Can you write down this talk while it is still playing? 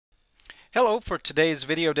Hello, for today's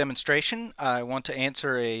video demonstration, I want to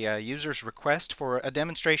answer a user's request for a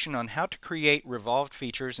demonstration on how to create revolved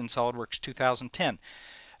features in SolidWorks 2010.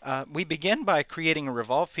 We begin by creating a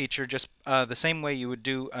revolve feature just the same way you would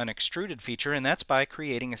do an extruded feature, and that's by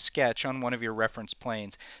creating a sketch on one of your reference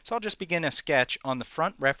planes. So I'll just begin a sketch on the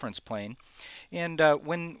front reference plane. And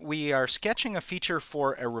when we are sketching a feature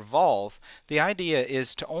for a revolve, the idea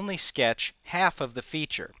is to only sketch half of the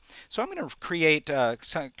feature. So I'm going to create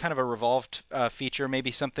kind of a revolved feature,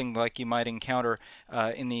 maybe something like you might encounter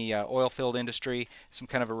in the oil field industry, some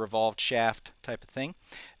kind of a revolved shaft type of thing.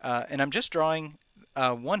 And I'm just drawing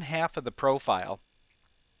one half of the profile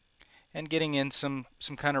and getting in some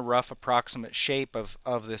kind of rough approximate shape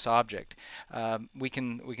of this object. We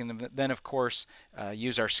can then of course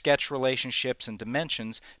use our sketch relationships and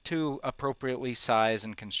dimensions to appropriately size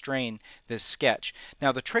and constrain this sketch.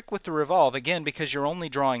 Now the trick with the revolve, again because you're only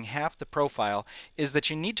drawing half the profile, is that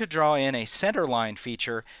you need to draw in a centerline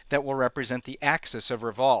feature that will represent the axis of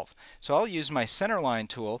revolve. So I'll use my centerline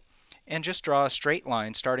tool and just draw a straight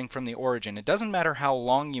line starting from the origin. It doesn't matter how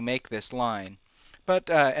long you make this line, but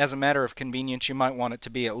as a matter of convenience, you might want it to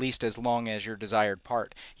be at least as long as your desired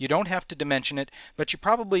part. You don't have to dimension it, but you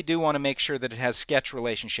probably do want to make sure that it has sketch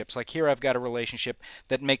relationships. Like here I've got a relationship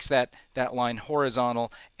that makes that line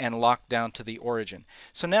horizontal and locked down to the origin.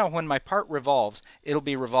 So now when my part revolves, it'll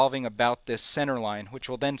be revolving about this center line, which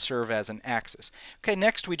will then serve as an axis. Okay,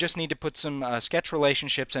 next we just need to put some sketch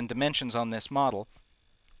relationships and dimensions on this model.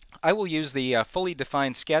 I will use the fully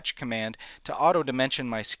defined sketch command to auto dimension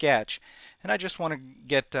my sketch, and I just want to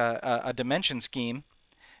get a dimension scheme.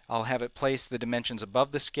 I'll have it place the dimensions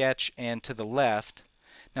above the sketch and to the left.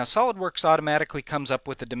 Now SolidWorks automatically comes up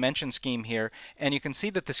with a dimension scheme here, and you can see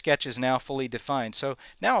that the sketch is now fully defined. So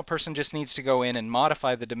now a person just needs to go in and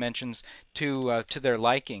modify the dimensions to their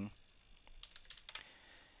liking.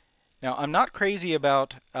 Now I'm not crazy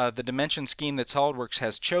about the dimension scheme that SolidWorks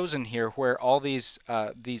has chosen here, where all these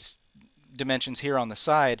dimensions here on the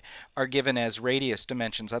side are given as radius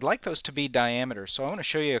dimensions. I'd like those to be diameters, so I want to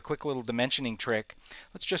show you a quick little dimensioning trick.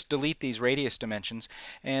 Let's just delete these radius dimensions,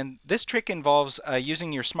 and this trick involves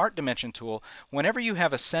using your Smart Dimension tool. Whenever you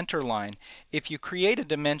have a center line, if you create a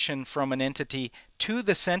dimension from an entity to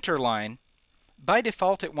the center line, by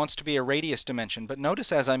default it wants to be a radius dimension, but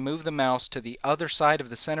notice as I move the mouse to the other side of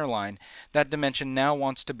the center line, that dimension now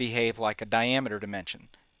wants to behave like a diameter dimension.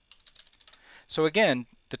 So again,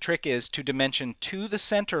 the trick is to dimension to the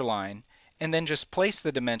center line and then just place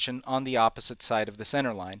the dimension on the opposite side of the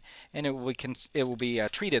center line, and it will be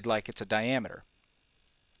treated like it's a diameter.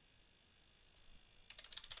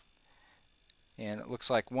 And it looks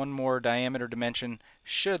like one more diameter dimension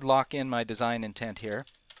should lock in my design intent here.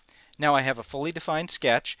 Now I have a fully defined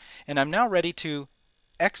sketch, and I'm now ready to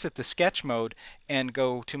exit the sketch mode and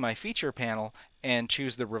go to my feature panel and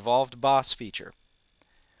choose the revolved boss feature.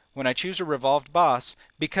 When I choose a revolved boss,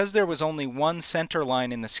 because there was only one center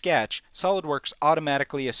line in the sketch, SolidWorks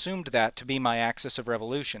automatically assumed that to be my axis of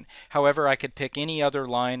revolution. However, I could pick any other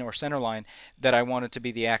line or center line that I wanted to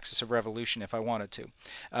be the axis of revolution if I wanted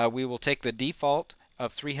to. We will take the default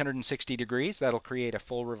of 360 degrees. That'll create a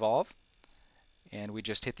full revolve. And we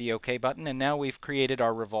just hit the OK button, and now we've created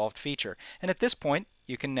our revolved feature. And at this point,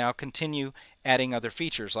 you can now continue adding other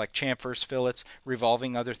features like chamfers, fillets,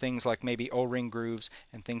 revolving other things like maybe O-ring grooves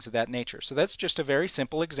and things of that nature. So that's just a very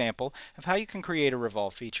simple example of how you can create a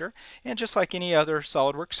revolve feature. And just like any other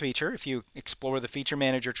SolidWorks feature, if you explore the feature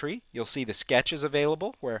manager tree, you'll see the sketches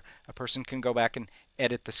available where a person can go back and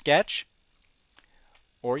edit the sketch,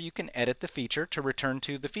 or you can edit the feature to return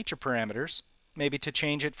to the feature parameters, maybe to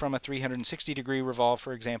change it from a 360 degree revolve,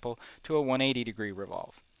 for example, to a 180 degree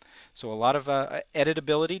revolve. So a lot of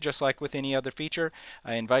editability, just like with any other feature.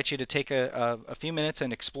 I invite you to take a few minutes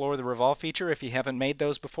and explore the revolve feature. If you haven't made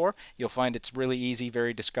those before, you'll find it's really easy,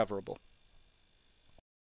 very discoverable.